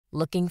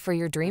Looking for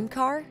your dream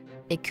car?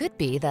 It could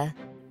be the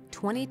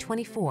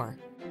 2024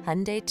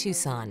 Hyundai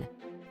Tucson.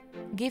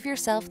 Give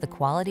yourself the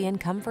quality and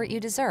comfort you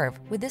deserve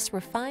with this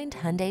refined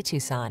Hyundai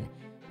Tucson.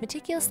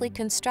 Meticulously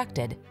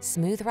constructed,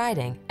 smooth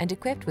riding, and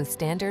equipped with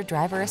standard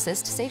driver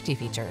assist safety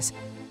features,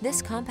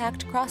 this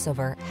compact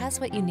crossover has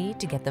what you need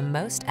to get the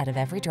most out of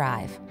every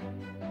drive.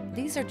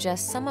 These are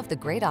just some of the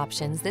great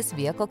options this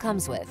vehicle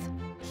comes with: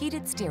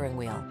 heated steering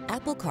wheel,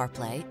 Apple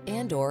CarPlay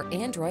and/or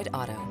Android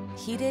Auto,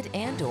 heated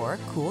and/or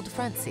cooled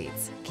front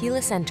seats,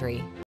 keyless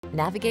entry,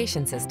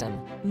 navigation system,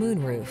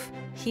 moonroof,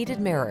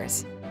 heated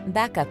mirrors,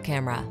 backup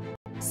camera,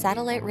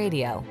 satellite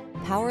radio,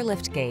 power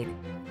liftgate.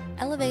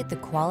 Elevate the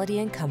quality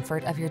and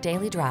comfort of your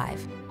daily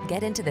drive.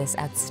 Get into this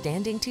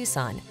outstanding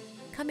Tucson.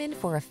 Come in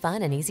for a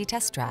fun and easy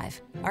test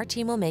drive. Our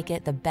team will make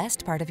it the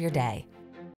best part of your day.